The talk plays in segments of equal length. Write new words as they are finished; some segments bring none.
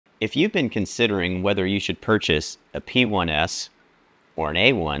If you've been considering whether you should purchase a P1S or an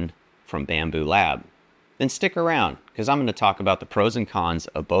A1 from Bambu Lab, then stick around because I'm going to talk about the pros and cons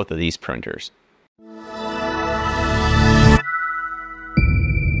of both of these printers.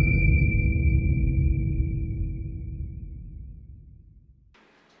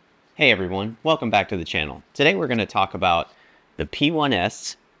 Hey everyone, welcome back to the channel. Today we're going to talk about the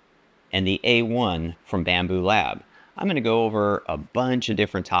P1S and the A1 from Bambu Lab. I'm going to go over a bunch of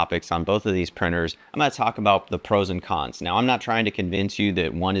different topics on both of these printers. I'm going to talk about the pros and cons. Now, I'm not trying to convince you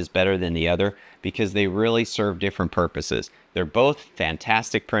that one is better than the other because they really serve different purposes. They're both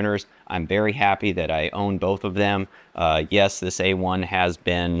fantastic printers. I'm very happy that I own both of them. Yes, this A1 has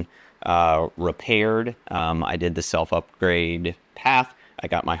been repaired. I did the self-upgrade path. I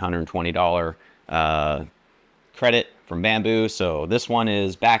got my $120 credit from Bambu, so this one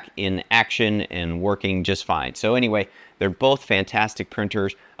is back in action and working just fine. So anyway, they're both fantastic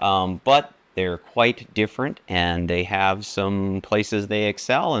printers, but they're quite different and they have some places they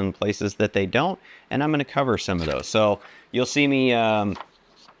excel and places that they don't, and I'm going to cover some of those. So you'll see me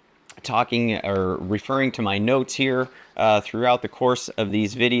talking or referring to my notes here throughout the course of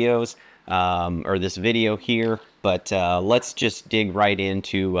these videos, or this video here, but let's just dig right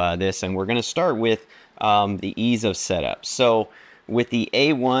into this, and we're going to start with the ease of setup. So with the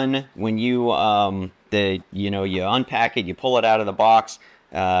A1, when you you unpack it, you pull it out of the box,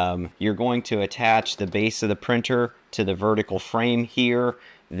 you're going to attach the base of the printer to the vertical frame here.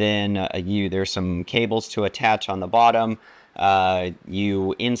 Then there's some cables to attach on the bottom.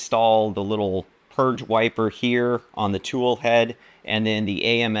 You install the little purge wiper here on the tool head, and then the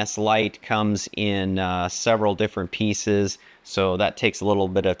AMS light comes in several different pieces, so that takes a little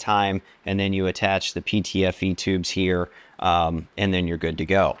bit of time, and then you attach the PTFE tubes here, and then you're good to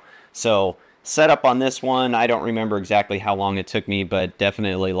go. So setup on this one, I don't remember exactly how long it took me, but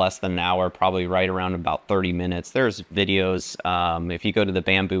definitely less than an hour, probably right around about 30 minutes. There's videos. If you go to the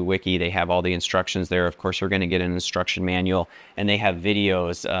Bambu wiki, they have all the instructions there. Of course, you're going to get an instruction manual, and they have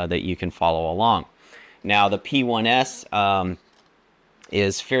videos that you can follow along. Now, the P1S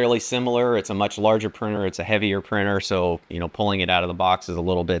is fairly similar. It's a much larger printer. It's a heavier printer, so pulling it out of the box is a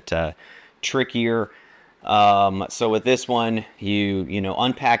little bit trickier. So with this one, you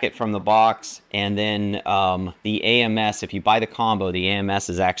unpack it from the box, and then the AMS, if you buy the combo, the AMS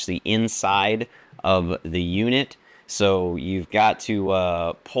is actually inside of the unit. So you've got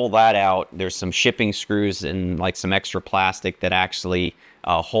to pull that out. There's some shipping screws and like some extra plastic that actually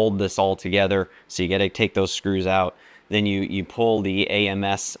hold this all together. So you got to take those screws out. Then you pull the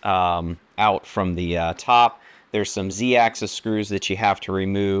AMS out from the top. There's some Z-axis screws that you have to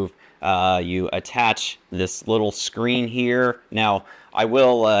remove. You attach this little screen here. Now, I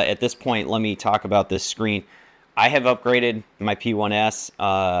will, at this point, let me talk about this screen. I have upgraded my P1S,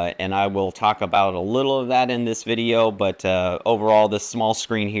 and I will talk about a little of that in this video, but overall, this small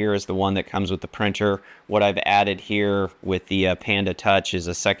screen here is the one that comes with the printer. What I've added here with the Panda Touch is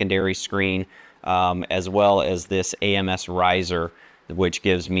a secondary screen, as well as this AMS riser, which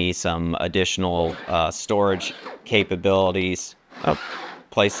gives me some additional storage capabilities,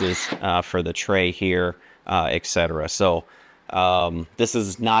 places for the tray here, etc. So this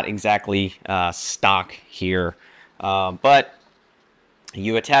is not exactly stock here, but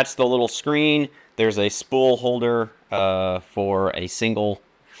you attach the little screen. There's a spool holder for a single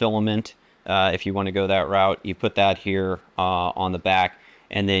filament. If you want to go that route, you put that here on the back,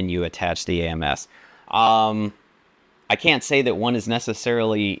 and then you attach the AMS. I can't say that one is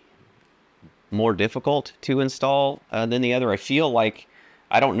necessarily more difficult to install than the other. I feel like,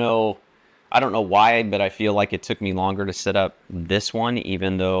 I don't know why, but I feel like it took me longer to set up this one,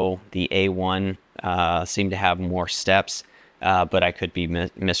 even though the A1 seemed to have more steps, but I could be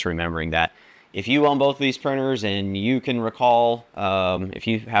misremembering that. If you own both of these printers and you can recall, if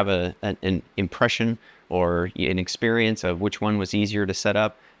you have an impression or an experience of which one was easier to set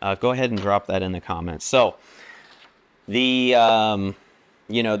up, go ahead and drop that in the comments. So the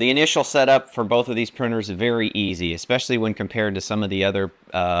the initial setup for both of these printers is very easy, especially when compared to some of the other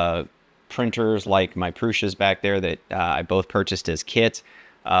printers like my Prusa's back there that I both purchased as kits.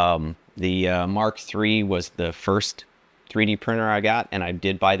 The Mark III was the first 3D printer I got, and I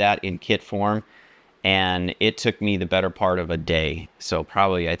did buy that in kit form, and it took me the better part of a day. So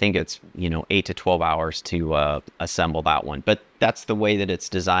probably, I think it's 8 to 12 hours to assemble that one, but that's the way that it's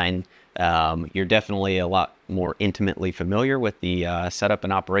designed. You're definitely a lot more intimately familiar with the setup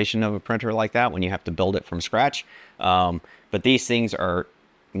and operation of a printer like that when you have to build it from scratch. But these things are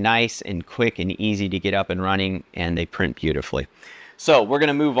nice and quick and easy to get up and running, and they print beautifully. So we're going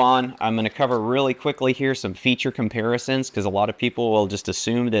to move on. I'm going to cover really quickly here some feature comparisons, because a lot of people will just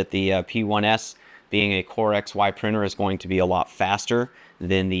assume that the P1S, being a Core XY printer, is going to be a lot faster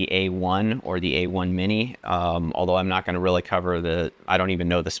than the A1 or the A1 Mini. Although I'm not going to really cover I don't even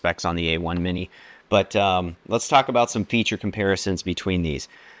know the specs on the A1 Mini. But let's talk about some feature comparisons between these.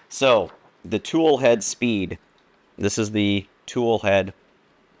 So the tool head speed. This is the tool head.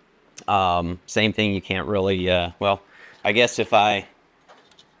 Same thing. You can't really, well, I guess if I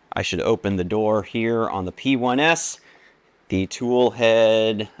should open the door here on the P1S. The tool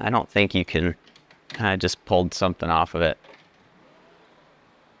head, I don't think you can, I just pulled something off of it.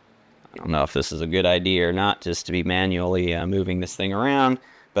 I don't know if this is a good idea or not, just to be manually moving this thing around,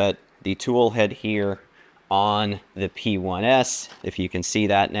 but the tool head here on the P1S, if you can see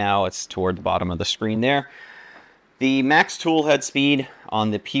that now, it's toward the bottom of the screen there. The max tool head speed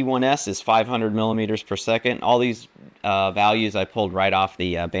on the P1S is 500 millimeters per second. All these values I pulled right off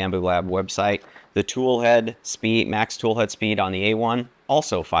the Bambu Lab website. The tool head speed, max tool head speed on the A1,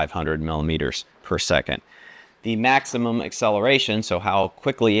 also 500 millimeters per second. The maximum acceleration, so how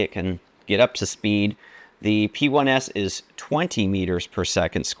quickly it can get up to speed, the P1S is 20 meters per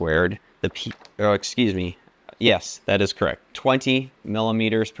second squared. Yes, that is correct. 20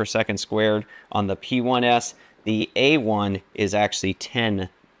 millimeters per second squared on the P1S. The A1 is actually 10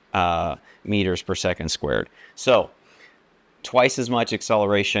 meters per second squared. So twice as much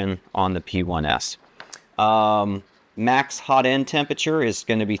acceleration on the P1S. Max hot end temperature is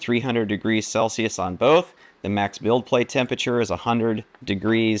going to be 300 degrees Celsius on both. The max build plate temperature is 100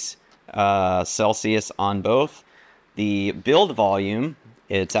 degrees Celsius on both. The build volume,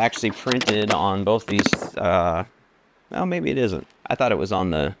 it's actually printed on both these. Well, maybe it isn't. I thought it was on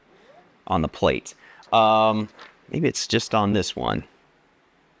the plate. Maybe it's just on this one.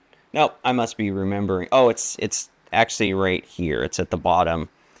 Nope, I must be remembering. Oh, it's actually right here. It's at the bottom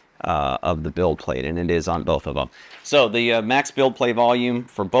of the build plate, and it is on both of them. So the max build plate volume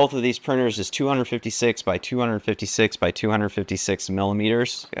for both of these printers is 256 by 256 by 256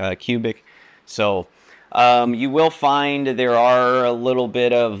 millimeters cubic. So you will find there are a little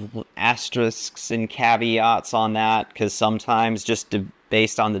bit of asterisks and caveats on that, because sometimes just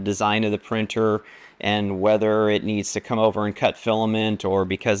based on the design of the printer and whether it needs to come over and cut filament, or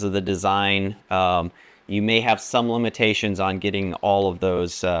because of the design, you may have some limitations on getting all of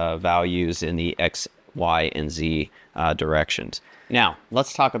those values in the X, Y, and Z directions. Now,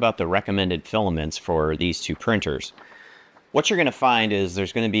 let's talk about the recommended filaments for these two printers. What you're going to find is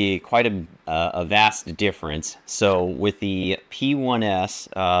there's going to be quite a vast difference. So with the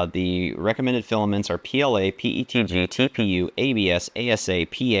P1S, the recommended filaments are PLA, PETG, TPU, ABS, ASA,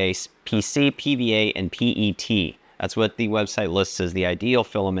 PA, PC, PVA, and PET. That's what the website lists as the ideal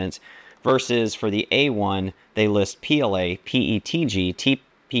filaments, versus for the A1, they list PLA, PETG,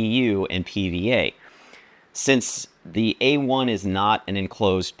 TPU, and PVA. Since the A1 is not an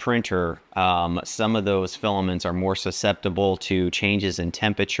enclosed printer, some of those filaments are more susceptible to changes in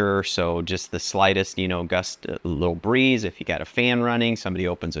temperature. So just the slightest, gust, a little breeze, if you got a fan running, somebody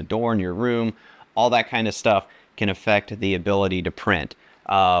opens a door in your room, all that kind of stuff can affect the ability to print.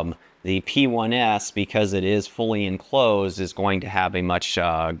 The P1S, because it is fully enclosed, is going to have a much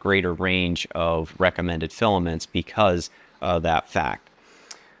greater range of recommended filaments because of that fact.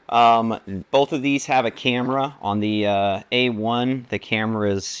 Both of these have a camera. On the A1, the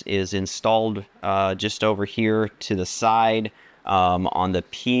camera is installed just over here to the side. On the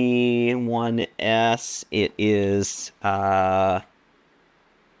P1S, it is, I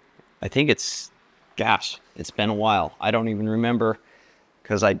think it's, gosh, it's been a while. I don't even remember,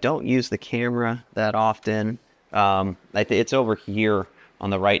 because I don't use the camera that often. It's over here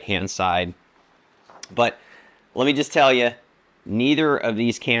on the right-hand side. But let me just tell you, neither of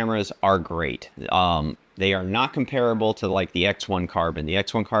these cameras are great. They are not comparable to like the X1 Carbon. The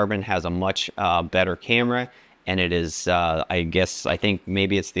X1 Carbon has a much better camera, and it is, I think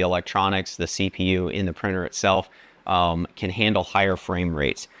maybe it's the electronics, the CPU in the printer itself can handle higher frame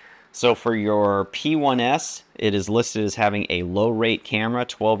rates. So for your P1S, it is listed as having a low rate camera,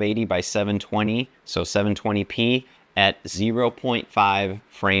 1280 by 720, so 720p at 0.5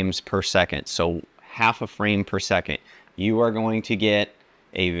 frames per second, so half a frame per second. You are going to get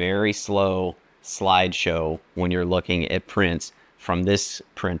a very slow slideshow when you're looking at prints from this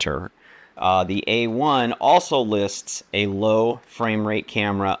printer. The A1 also lists a low frame rate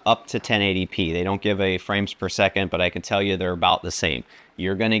camera up to 1080p. They don't give a frames per second, but I can tell you they're about the same.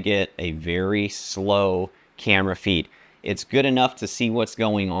 You're going to get a very slow camera feed. It's good enough to see what's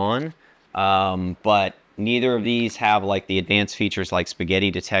going on, but neither of these have like the advanced features like spaghetti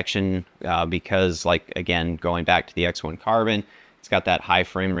detection, because, like, again, going back to the X1 Carbon, It's got that high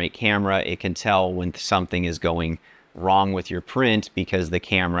frame rate camera. It can tell when something is going wrong with your print because the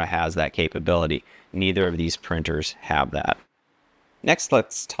camera has that capability. Neither of these printers have that. Next,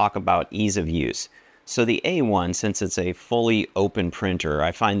 let's talk about ease of use. So the A1, since it's a fully open printer,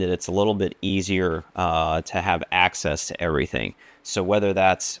 I find that it's a little bit easier to have access to everything. So whether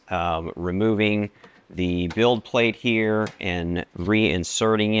that's removing the build plate here and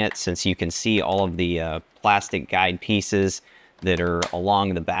reinserting it, since you can see all of the plastic guide pieces that are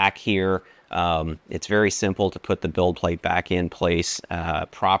along the back here, it's very simple to put the build plate back in place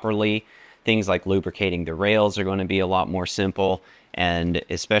properly. Things like lubricating the rails are going to be a lot more simple, and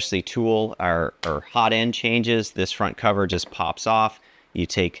especially tool or hot end changes. This front cover just pops off. You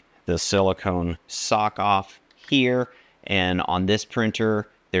take the silicone sock off here, and on this printer,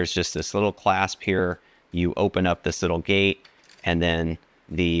 there's just this little clasp here. You open up this little gate, and then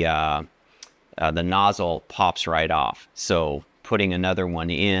the nozzle pops right off. So putting another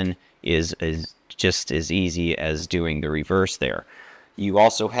one in is just as easy as doing the reverse there. You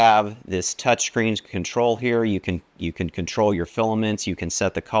also have this touchscreen control here. You can control your filaments. You can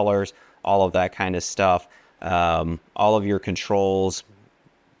set the colors, all of that kind of stuff. All of your controls,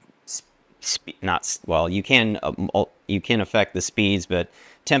 you can affect the speeds, but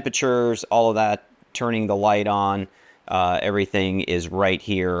temperatures, all of that, turning the light on, everything is right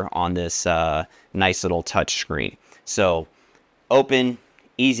here on this nice little touch screen. So open,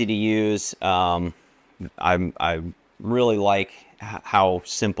 easy to use. I really like how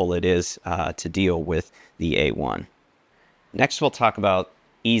simple it is to deal with the A1. Next, we'll talk about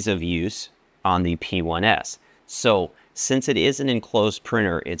ease of use on the P1S. So since it is an enclosed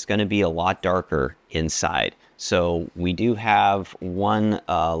printer, it's going to be a lot darker inside. So we do have one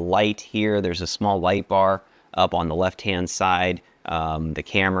light here. There's a small light bar up on the left-hand side. The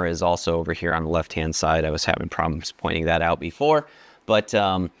camera is also over here on the left-hand side. I was having problems pointing that out before. But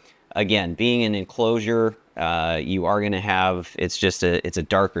again, being an enclosure, you are going to have, it's a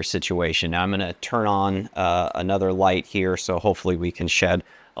darker situation. Now I'm going to turn on another light here, so hopefully we can shed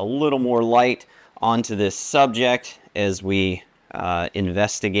a little more light onto this subject as we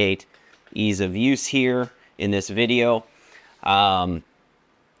investigate ease of use here in this video.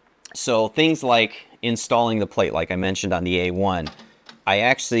 So things like installing the plate, like I mentioned on the A1, I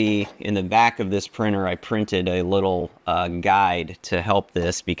actually, in the back of this printer, I printed a little guide to help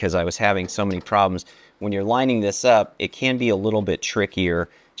this because I was having so many problems. When you're lining this up, it can be a little bit trickier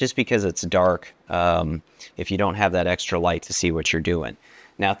just because it's dark if you don't have that extra light to see what you're doing.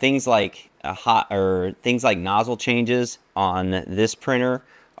 Now, things like nozzle changes on this printer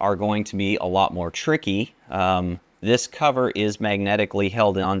are going to be a lot more tricky. This cover is magnetically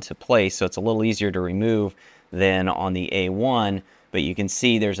held onto place, so it's a little easier to remove than on the A1, but you can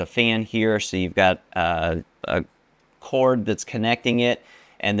see there's a fan here, so you've got a cord that's connecting it.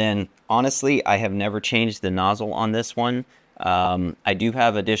 And then, honestly, I have never changed the nozzle on this one. I do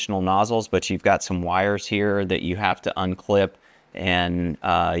have additional nozzles, but you've got some wires here that you have to unclip, and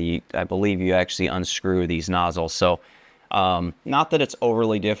I believe you actually unscrew these nozzles. So not that it's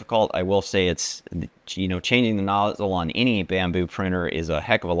overly difficult. I will say it's, changing the nozzle on any Bambu printer is a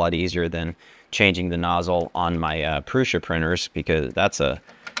heck of a lot easier than changing the nozzle on my Prusa printers, because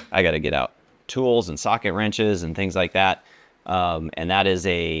I got to get out tools and socket wrenches and things like that. And that is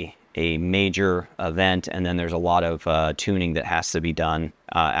a major event, and then there's a lot of tuning that has to be done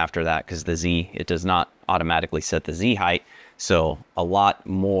after that, because it does not automatically set the Z height, so a lot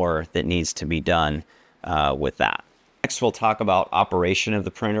more that needs to be done with that. Next, we'll talk about operation of the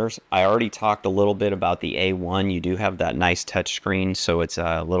printers. I already talked a little bit about the A1. You do have that nice touch screen, so it's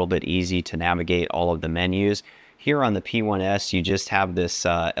a little bit easy to navigate all of the menus. Here on the P1S, you just have this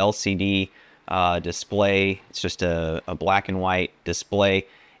LCD display. It's just a black and white display.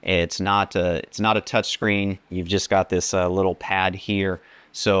 It's not a touch screen. You've just got this little pad here.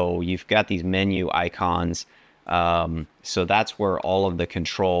 So you've got these menu icons. So that's where all of the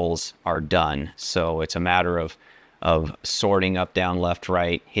controls are done. So it's a matter of sorting up, down, left,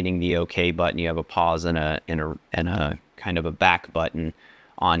 right, hitting the OK button. You have a pause and a kind of a back button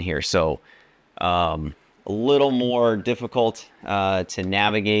on here. So a little more difficult to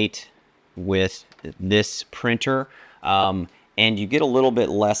navigate with this printer, and you get a little bit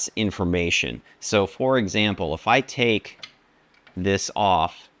less information. So for example, if I take this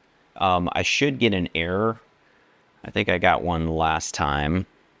off, I should get an error. I think I got one last time.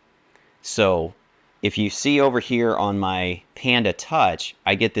 So if you see over here on my Panda Touch,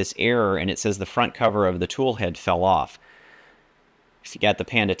 I get this error and it says the front cover of the tool head fell off. If you got the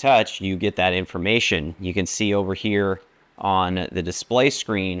Panda Touch, you get that information. You can see over here on the display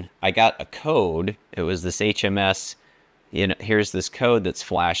screen, I got a code. It was this HMS you know, here's this code that's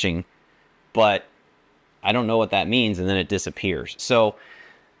flashing, but I don't know what that means, and then it disappears. So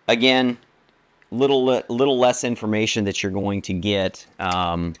again, little less information that you're going to get,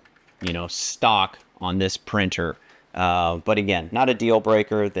 you know, stock on this printer. But again, not a deal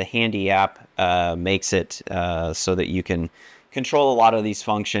breaker. The Handy app makes it so that you can control a lot of these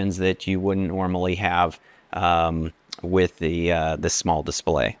functions that you wouldn't normally have with the small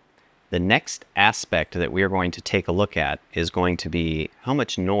display. The next aspect that we are going to take a look at is going to be how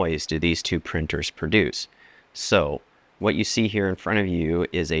much noise do these two printers produce. So what you see here in front of you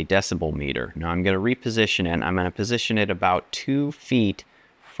is a decibel meter. Now I'm going to reposition it. I'm going to position it about 2 feet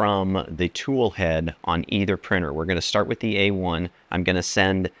from the tool head on either printer. We're going to start with the A1. I'm going to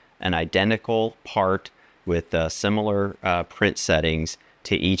send an identical part with similar print settings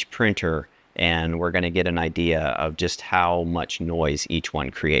to each printer, and we're going to get an idea of just how much noise each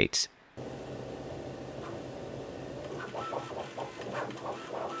one creates.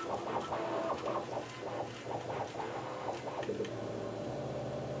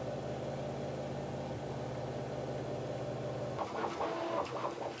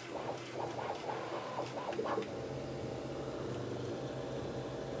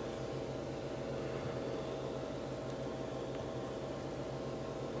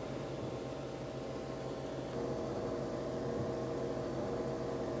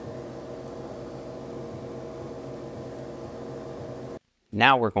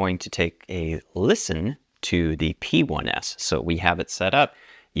 Now we're going to take a listen to the P1S. So we have it set up.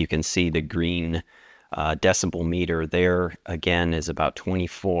 You can see the green decibel meter there, again, is about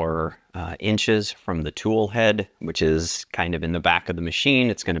 24 inches from the tool head, which is kind of in the back of the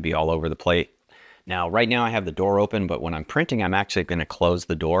machine. It's going to be all over the place. Now, right now I have the door open, but when I'm printing, I'm actually going to close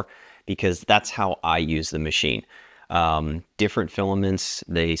the door because that's how I use the machine. Different filaments,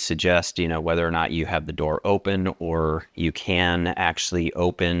 they suggest, you know, whether or not you have the door open, or you can actually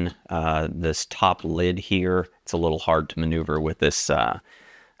open this top lid here. It's a little hard to maneuver with this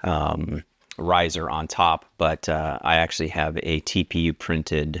riser on top, but I actually have a TPU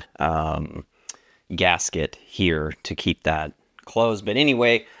printed gasket here to keep that closed. But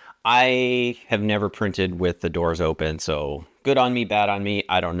anyway, I have never printed with the doors open, so good on me, bad on me,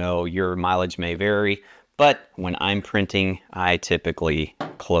 I don't know. Your mileage may vary. But when I'm printing, I typically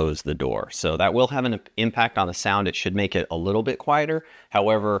close the door. So that will have an impact on the sound. It should make it a little bit quieter.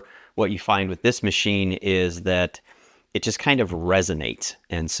 However, what you find with this machine is that it just kind of resonates.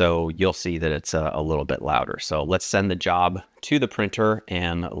 And so you'll see that it's a little bit louder. So let's send the job to the printer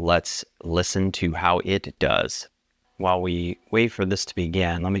and let's listen to how it does. While we wait for this to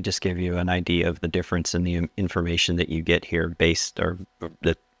begin, let me just give you an idea of the difference in the information that you get here based, or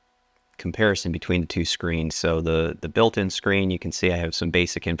the comparison between the two screens. So the built-in screen, you can see I have some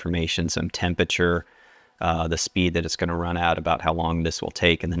basic information, some temperature, the speed that it's going to run at, about how long this will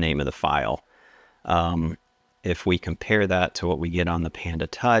take, and the name of the file. If we compare that to what we get on the Panda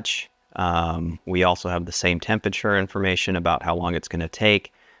Touch, we also have the same temperature information about how long it's going to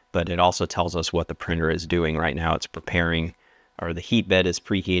take, but it also tells us what the printer is doing right now. It's preparing, or the heat bed is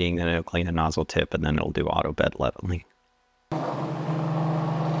preheating, then it'll clean the nozzle tip, and then it'll do auto bed leveling.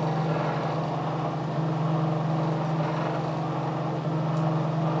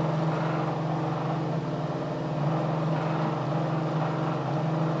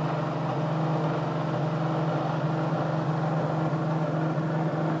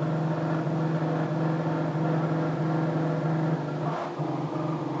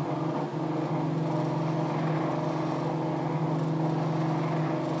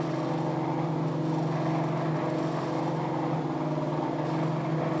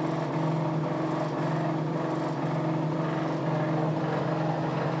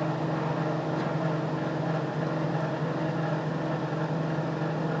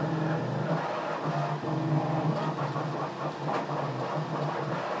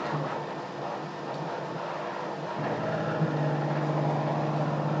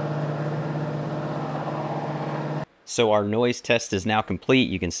 So our noise test is now complete.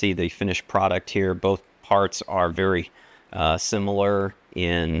 You can see the finished product here. Both parts are very similar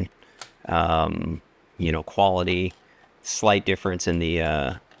in you know, quality. Slight difference in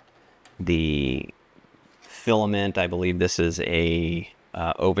the filament. I believe this is a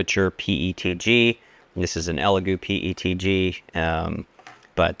Overture PETG. This is an Elegoo PETG.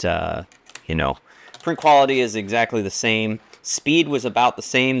 But you know, print quality is exactly the same. Speed was about the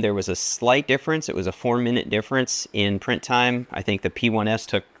same. There was a slight difference. It was a 4-minute difference in print time. I think the P1S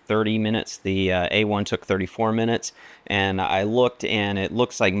took 30 minutes. The A1 took 34 minutes. And I looked, and it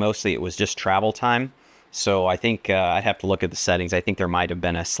looks like mostly it was just travel time. So I think I'd have to look at the settings. I think there might have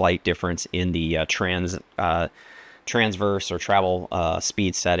been a slight difference in the transverse or travel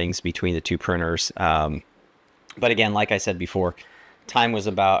speed settings between the two printers. But again, like I said before, time is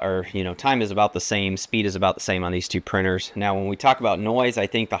about the same, speed is about the same on these two printers. Now, when we talk about noise, I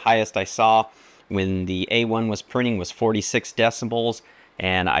think the highest I saw when the A1 was printing was 46 decibels,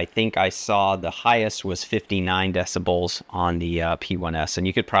 and I think I saw the highest was 59 decibels on the P1S, and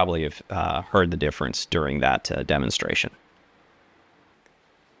you could probably have heard the difference during that demonstration.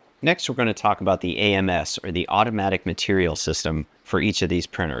 Next, we're going to talk about the AMS, or the Automatic Material System, for each of these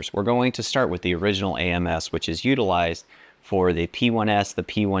printers. We're going to start with the original AMS, which is utilized for the P1S, the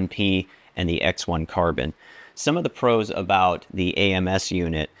P1P, and the X1 Carbon. Some of the pros about the AMS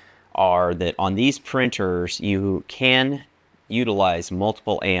unit are that on these printers, you can utilize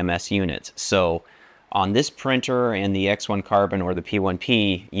multiple AMS units. So on this printer and the X1 Carbon or the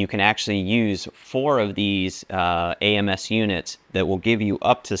P1P, you can actually use 4 of these AMS units that will give you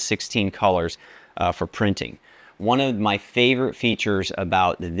up to 16 colors for printing. One of my favorite features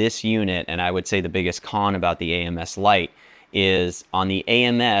about this unit, and I would say the biggest con about the AMS Lite, is on the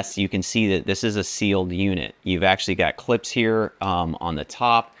AMS, you can see that this is a sealed unit. You've actually got clips here on the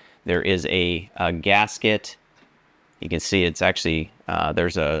top. There is a gasket. You can see it's actually,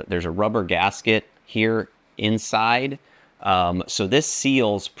 there's a rubber gasket here inside. So this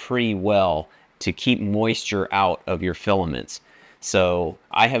seals pretty well to keep moisture out of your filaments. So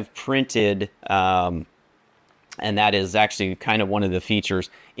I have printed, and that is actually kind of one of the features.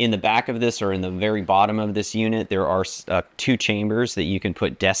 In the back of this, or in the very bottom of this unit, there are 2 chambers that you can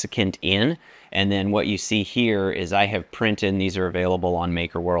put desiccant in. And then what you see here is I have printed, and these are available on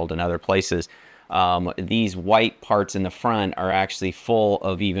Maker World and other places. These white parts in the front are actually full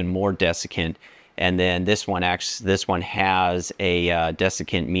of even more desiccant. And then this one has a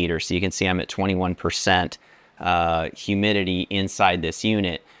desiccant meter. So you can see I'm at 21% humidity inside this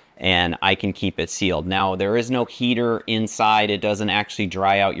unit, and I can keep it sealed. Now, there is no heater inside. It doesn't actually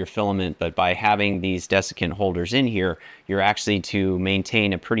dry out your filament, but by having these desiccant holders in here, you're actually to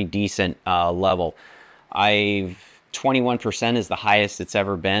maintain a pretty decent level. 21% is the highest it's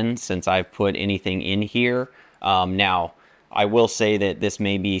ever been since I've put anything in here. Now, I will say that this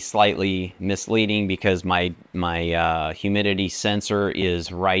may be slightly misleading because my humidity sensor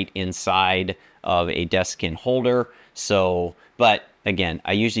is right inside of a desiccant holder. So, but again,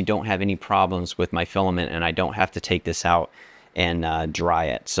 I usually don't have any problems with my filament, and I don't have to take this out and dry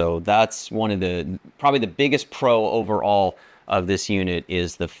it. So that's one of probably the biggest pro overall of this unit,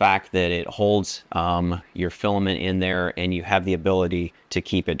 is the fact that it holds your filament in there and you have the ability to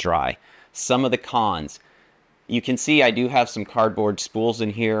keep it dry. Some of the cons. You can see I do have some cardboard spools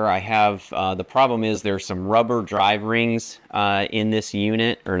in here. I have, the problem is there's some rubber drive rings in this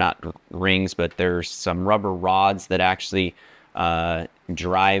unit, or not rings, but there's some rubber rods that actually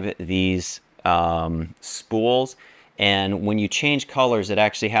drive these spools. And when you change colors, it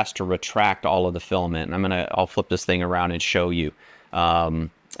actually has to retract all of the filament. And I'll flip this thing around and show you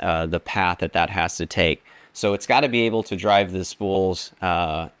the path that has to take. So it's got to be able to drive the spools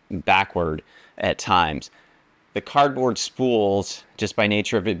backward at times. The cardboard spools, just by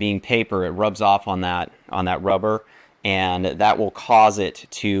nature of it being paper, it rubs off on that rubber, and that will cause it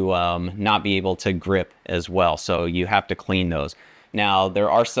to not be able to grip as well. So you have to clean those. Now, there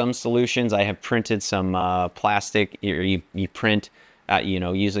are some solutions. I have printed some plastic. You print,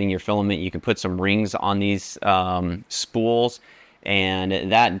 using your filament. You can put some rings on these spools, and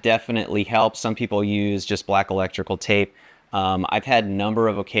that definitely helps. Some people use just black electrical tape. I've had a number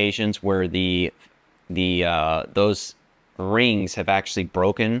of occasions where those rings have actually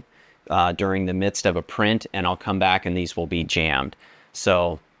broken during the midst of a print, and I'll come back and these will be jammed.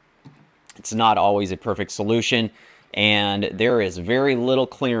 So it's not always a perfect solution, and there is very little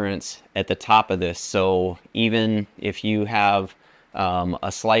clearance at the top of this. So even if you have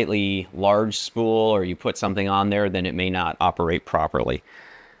a slightly large spool, or you put something on there, then it may not operate properly.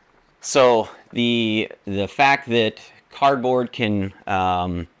 So the fact that cardboard can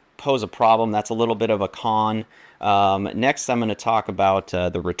pose a problem, that's a little bit of a con. Next, I'm going to talk about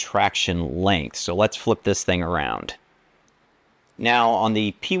the retraction length. So let's flip this thing around. Now, on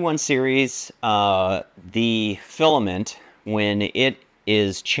the P1 series, the filament, when it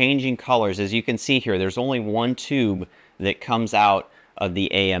is changing colors, as you can see here, there's only one tube that comes out of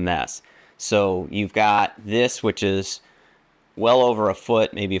the AMS. So you've got this, which is well over a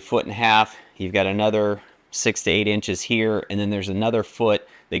foot, maybe a foot and a half. You've got another 6 to 8 inches here, and then there's another foot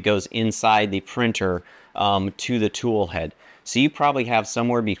that goes inside the printer to the tool head. So you probably have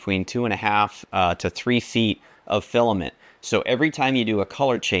somewhere between 2.5 to 3 feet of filament. So every time you do a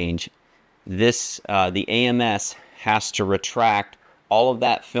color change, the AMS has to retract all of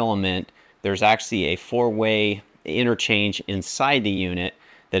that filament. There's actually a 4-way interchange inside the unit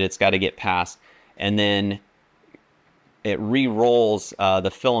that it's got to get past, and then it re-rolls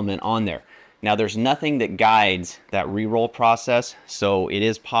the filament on there. Now there's nothing that guides that re-roll process, so it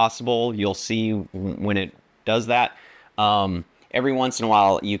is possible, you'll see when it does that, every once in a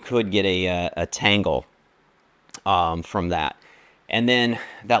while you could get a tangle from that. And then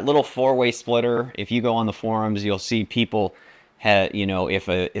that little four-way splitter, if you go on the forums, you'll see people you know, if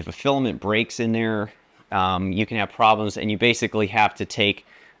a filament breaks in there, you can have problems, and you basically have to take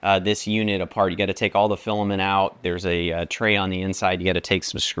this unit apart. You got to take all the filament out. There's a tray on the inside. You got to take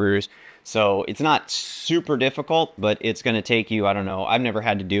some screws. So it's not super difficult, but it's going to take you, I don't know, I've never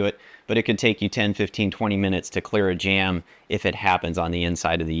had to do it, but it could take you 10, 15, 20 minutes to clear a jam if it happens on the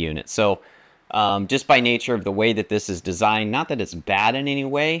inside of the unit. So just by nature of the way that this is designed, not that it's bad in any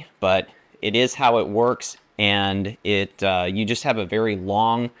way, but it is how it works, and you just have a very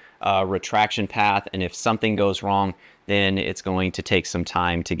long retraction path, and if something goes wrong, then it's going to take some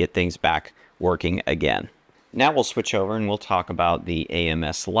time to get things back working again. Now we'll switch over and we'll talk about the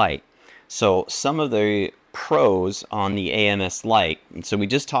AMS light. So some of the pros on the AMS light, so we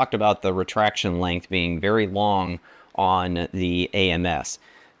just talked about the retraction length being very long on the AMS.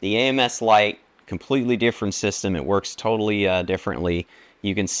 The AMS light, completely different system. It works totally differently.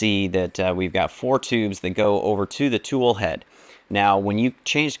 You can see that we've got 4 tubes that go over to the tool head. Now, when you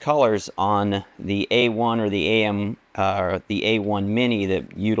change colors on the A1 or the A1 Mini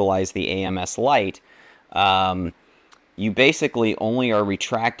that utilize the AMS light, you basically only are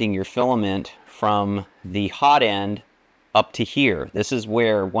retracting your filament from the hot end up to here. This is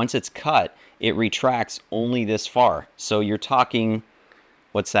where, once it's cut, it retracts only this far. So you're talking,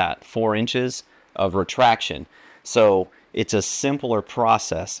 what's that, 4 inches of retraction. So it's a simpler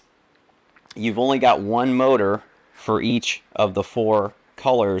process. You've only got one motor for each of the 4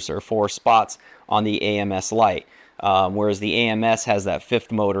 colors or 4 spots on the AMS light, whereas the AMS has that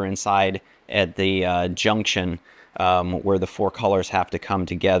 5th motor inside at the junction where the 4 colors have to come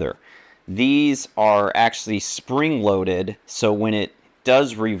together. These are actually spring-loaded, so when it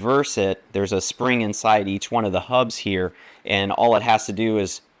does reverse it, there's a spring inside each one of the hubs here, and all it has to do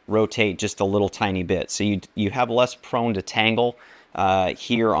is rotate just a little tiny bit. So you have less prone to tangle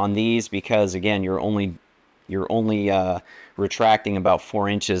here on these, because again, you're only retracting about 4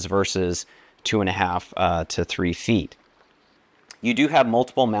 inches versus 2.5 to 3 feet. You do have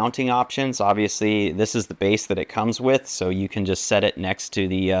multiple mounting options. Obviously, this is the base that it comes with, so you can just set it next to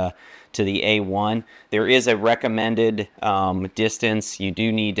the A1. There is a recommended distance. You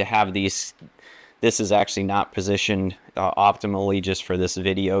do need to have these. This is actually not positioned optimally just for this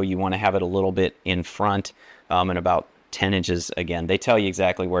video. You want to have it a little bit in front and about 10 inches. Again, they tell you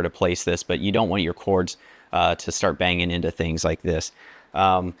exactly where to place this, but you don't want your cords to start banging into things like this.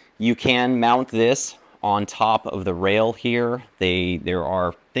 You can mount this on top of the rail here. There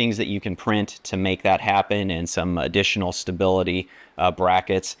are things that you can print to make that happen, and some additional stability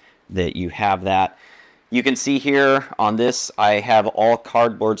brackets that you have that. You can see here on this, I have all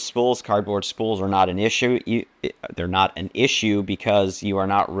cardboard spools. Cardboard spools are not an issue. They're not an issue because you are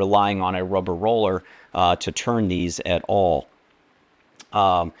not relying on a rubber roller to turn these at all.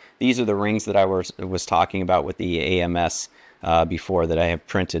 These are the rings that I was talking about with the AMS before, that I have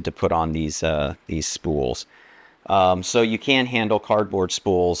printed to put on these spools. So you can handle cardboard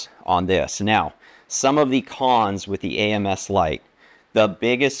spools on this. Now, some of the cons with the AMS light. The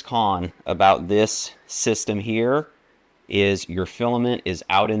biggest con about this system here is your filament is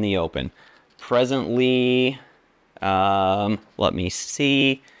out in the open. Presently, let me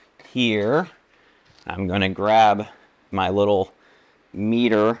see here. I'm going to grab my little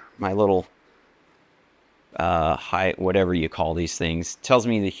meter, my little height, whatever you call these things, tells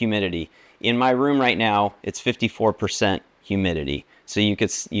me the humidity. In my room right now, it's 54% humidity. So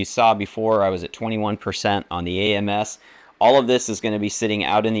you saw before I was at 21% on the AMS. All of this is going to be sitting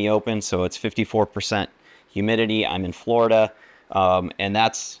out in the open, so it's 54% humidity. I'm in Florida, and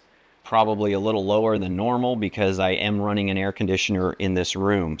that's probably a little lower than normal because I am running an air conditioner in this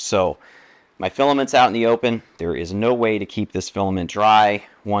room. So my filament's out in the open. There is no way to keep this filament dry.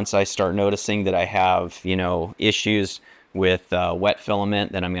 Once I start noticing that I have, issues with wet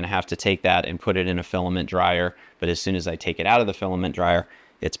filament, then I'm going to have to take that and put it in a filament dryer. But as soon as I take it out of the filament dryer,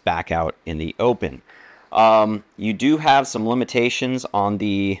 it's back out in the open. You do have some limitations on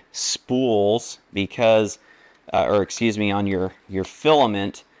the spools because, on your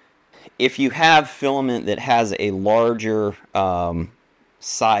filament. If you have filament that has a larger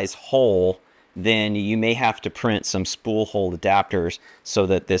size hole, then you may have to print some spool hole adapters so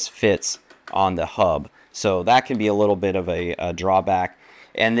that this fits on the hub. So that can be a little bit of a drawback.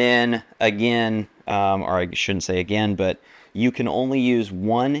 And then again, or I shouldn't say again, but you can only use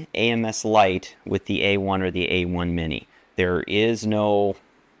one AMS light with the A1 or the A1 Mini. There is no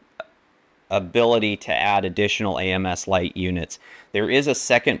ability to add additional AMS light units. There is a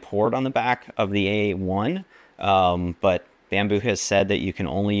second port on the back of the A1, but Bambu has said that you can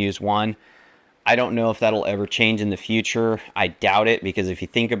only use one. I don't know if that'll ever change in the future. I doubt it, because if you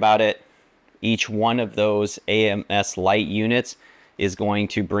think about it, each one of those AMS light units is going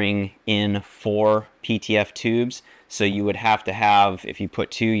to bring in 4 PTF tubes. So you would have to have, if you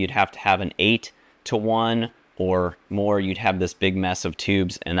put 2, you'd have to have an 8-to-1 or more. You'd have this big mess of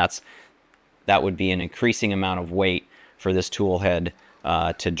tubes, and that would be an increasing amount of weight for this tool head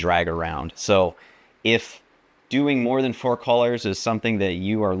to drag around. So if doing more than 4 colors is something that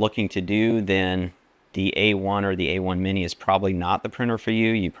you are looking to do, then the A1 or the A1 Mini is probably not the printer for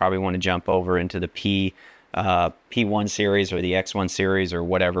you. You probably want to jump over into the P1 series or the X1 series or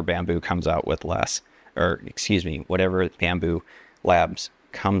whatever Bambu comes out with whatever Bambu Labs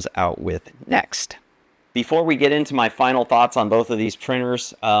comes out with next. Before we get into my final thoughts on both of these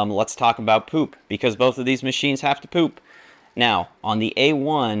printers, let's talk about poop, because both of these machines have to poop. Now, on the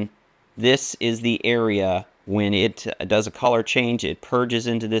A1, this is the area when it does a color change, it purges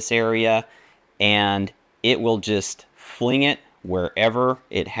into this area, and it will just fling it wherever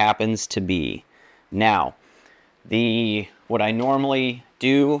it happens to be. Now, what I normally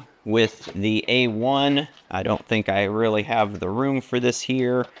do with the A1, I don't think I really have the room for this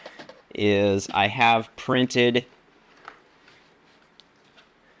here, is I have printed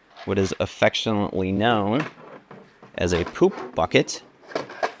what is affectionately known as a poop bucket.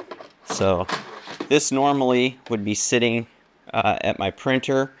 So this normally would be sitting at my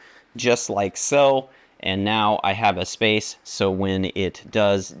printer just like so, and now I have a space so when it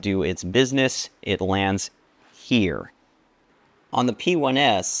does do its business, it lands here. On the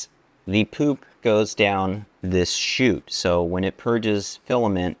P1S, the poop goes down this chute. So when it purges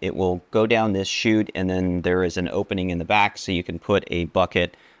filament, it will go down this chute, and then there is an opening in the back so you can put a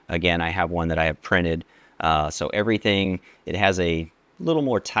bucket. Again, I have one that I have printed. So everything, it has a little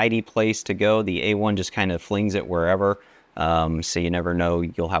more tidy place to go. The A1 just kind of flings it wherever. So you never know,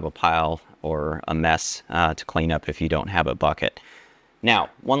 you'll have a pile or a mess to clean up if you don't have a bucket. Now,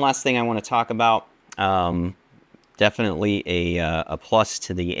 one last thing I want to talk about, definitely a plus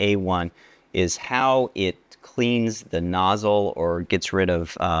to the A1, is how it cleans the nozzle or gets rid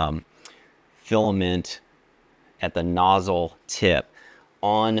of filament at the nozzle tip.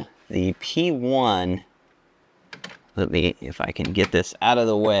 On the P1, let me, if I can get this out of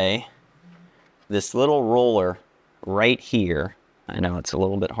the way, this little roller right here, I know it's a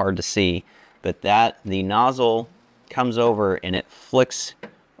little bit hard to see, but the nozzle comes over and it flicks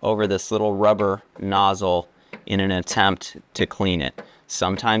over this little rubber nozzle in an attempt to clean it.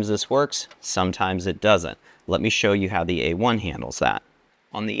 Sometimes this works, sometimes it doesn't. Let me show you how the A1 handles that.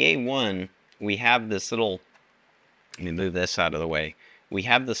 On the A1, we have this little, let me move this out of the way, we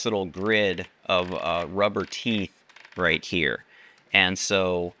have this little grid of rubber teeth right here. And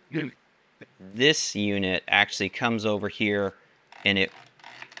so this unit actually comes over here and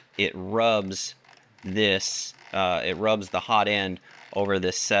it rubs this, it rubs the hot end over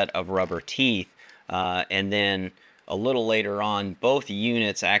this set of rubber teeth. And then a little later on, both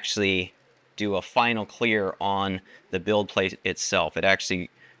units actually do a final clear on the build plate itself. It actually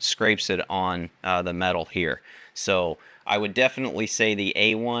scrapes it on the metal here. So I would definitely say the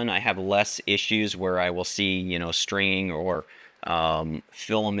A1, I have less issues where I will see, you know, string or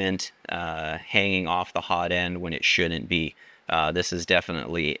filament hanging off the hot end when it shouldn't be. This is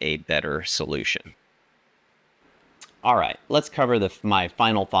definitely a better solution. All right, let's cover my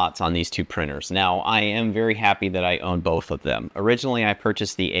final thoughts on these two printers. Now, I am very happy that I own both of them. Originally, I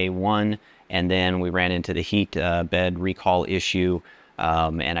purchased the A1, and then we ran into the heat bed recall issue,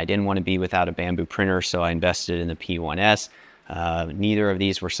 and I didn't want to be without a Bambu printer, so I invested in the P1S. Neither of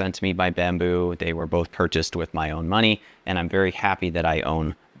these were sent to me by Bambu. They were both purchased with my own money, and I'm very happy that I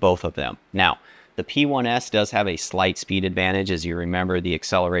own both of them. Now, the P1S does have a slight speed advantage. As you remember, the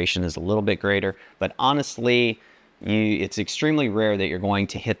acceleration is a little bit greater, but honestly, it's extremely rare that you're going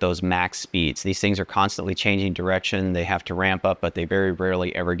to hit those max speeds. These things are constantly changing direction. They have to ramp up, but they very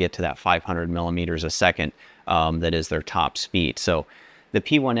rarely ever get to that 500 millimeters a second that is their top speed. So the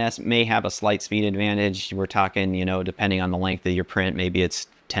P1S may have a slight speed advantage. We're talking, you know, depending on the length of your print, maybe it's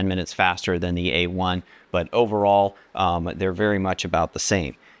 10 minutes faster than the A1, but overall, they're very much about the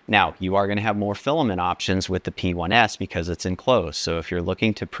same. Now, you are going to have more filament options with the P1S because it's enclosed. So if you're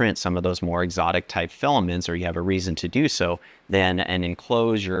looking to print some of those more exotic type filaments, or you have a reason to do so, then an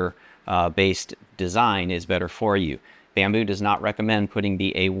enclosure based design is better for you. Bambu does not recommend putting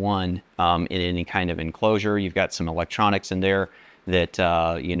the A1 in any kind of enclosure. You've got some electronics in there that,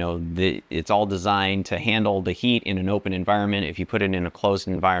 it's all designed to handle the heat in an open environment. If you put it in a closed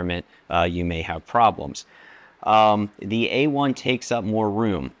environment, you may have problems. The A1 takes up more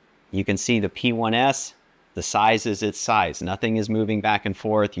room. You can see the P1S, the size is its size. Nothing is moving back and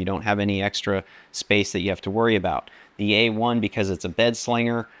forth. You don't have any extra space that you have to worry about. The A1, because it's a bed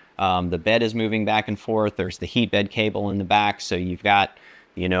slinger, the bed is moving back and forth. There's the heat bed cable in the back, so you've got,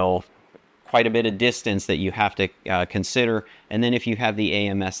 quite a bit of distance that you have to consider. And then if you have the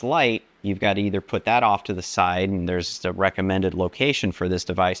AMS light, you've got to either put that off to the side, and there's a recommended location for this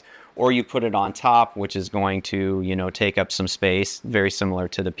device, or you put it on top, which is going to, take up some space, very similar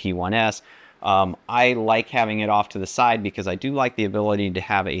to the P1S. I like having it off to the side because I do like the ability to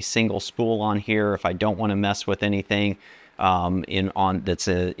have a single spool on here if I don't want to mess with anything that's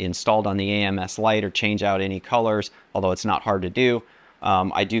installed on the AMS light, or change out any colors, although it's not hard to do.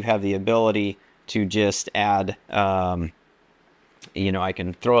 I do have the ability to just add, I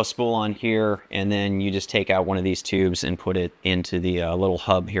can throw a spool on here, and then you just take out one of these tubes and put it into the little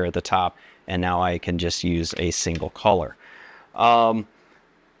hub here at the top, and now I can just use a single color.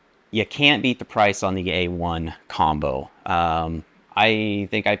 You can't beat the price on the A1 combo. I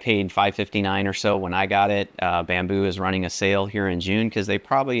think I paid $5.59 or so when I got it. Bambu is running a sale here in June because they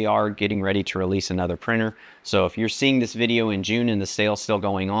probably are getting ready to release another printer. So if you're seeing this video in June and the sale's still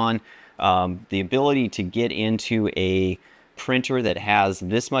going on, the ability to get into a printer that has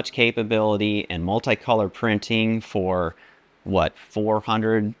this much capability and multicolor printing for what,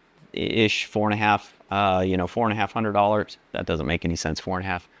 400-ish, $4,500. That doesn't make any sense.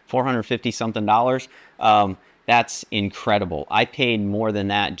 $450 something dollars. That's incredible. I paid more than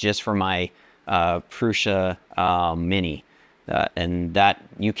that just for my Prusa Mini. And that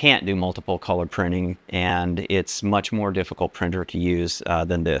you can't do multiple color printing, and it's much more difficult printer to use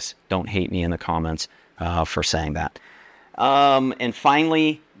than this. Don't hate me in the comments for saying that. And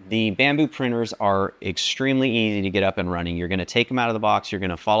finally, the Bambu printers are extremely easy to get up and running. You're going to take them out of the box. You're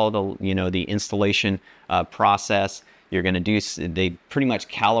going to follow the installation process. You're going to they pretty much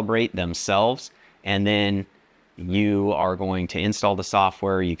calibrate themselves, and then you are going to install the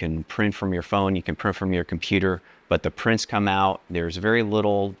software. You can print from your phone, you can print from your computer, but the prints come out. There's very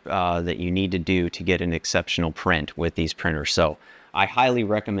little that you need to do to get an exceptional print with these printers. So I highly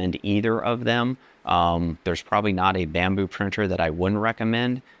recommend either of them. There's probably not a Bambu printer that I wouldn't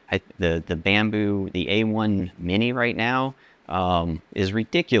recommend. The Bambu, the A1 Mini right now is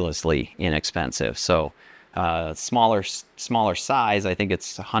ridiculously inexpensive. So smaller size, I think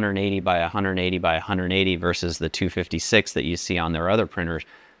it's 180 by 180 by 180 versus the 256 that you see on their other printers,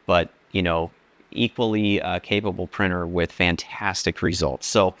 but equally capable printer with fantastic results.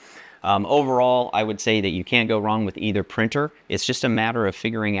 So overall, I would say that you can't go wrong with either printer. It's just a matter of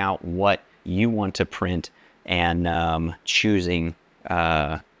figuring out what you want to print and choosing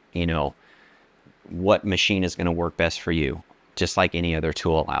what machine is going to work best for you, just like any other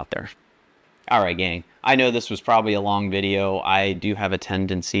tool out there. All right, gang. I know this was probably a long video. I do have a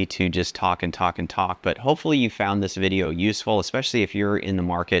tendency to just talk and talk and talk, but hopefully you found this video useful, especially if you're in the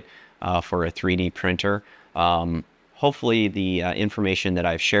market for a 3D printer. Hopefully the information that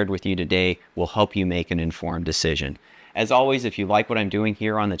I've shared with you today will help you make an informed decision. As always, if you like what I'm doing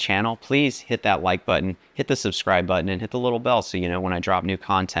here on the channel, please hit that like button, hit the subscribe button, and hit the little bell so you know when I drop new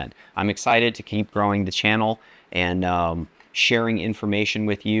content. I'm excited to keep growing the channel and sharing information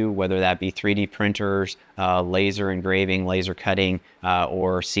with you, whether that be 3D printers, laser engraving, laser cutting,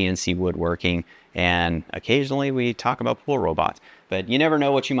 or CNC woodworking. And occasionally we talk about pool robots. But you never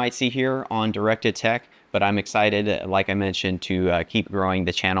know what you might see here on Directed Tech. But I'm excited, like I mentioned, to keep growing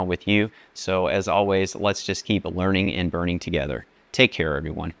the channel with you. So as always, let's just keep learning and burning together. Take care,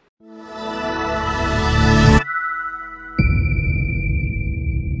 everyone.